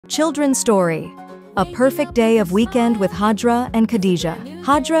Children's story. A perfect day of weekend with Hadra and Khadija.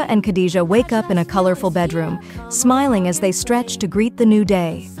 Hadra and Khadija wake up in a colorful bedroom, smiling as they stretch to greet the new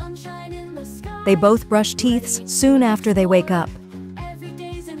day. They both brush teeth soon after they wake up.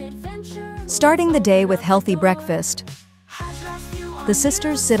 Starting the day with healthy breakfast, the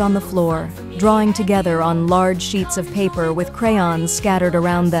sisters sit on the floor, drawing together on large sheets of paper with crayons scattered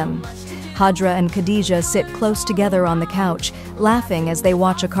around them. Hadra and Khadija sit close together on the couch, laughing as they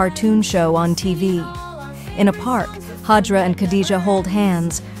watch a cartoon show on TV. In a park, Hadra and Khadija hold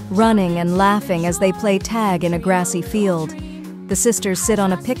hands, running and laughing as they play tag in a grassy field. The sisters sit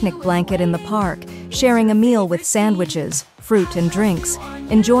on a picnic blanket in the park, sharing a meal with sandwiches, fruit and drinks,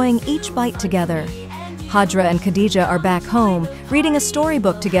 enjoying each bite together. Hadra and Khadija are back home, reading a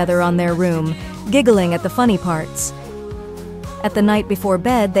storybook together on their room, giggling at the funny parts. At the night before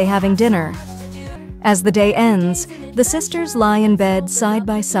bed, they having dinner. As the day ends, the sisters lie in bed side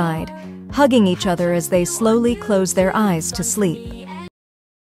by side, hugging each other as they slowly close their eyes to sleep.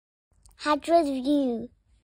 Hadra's view.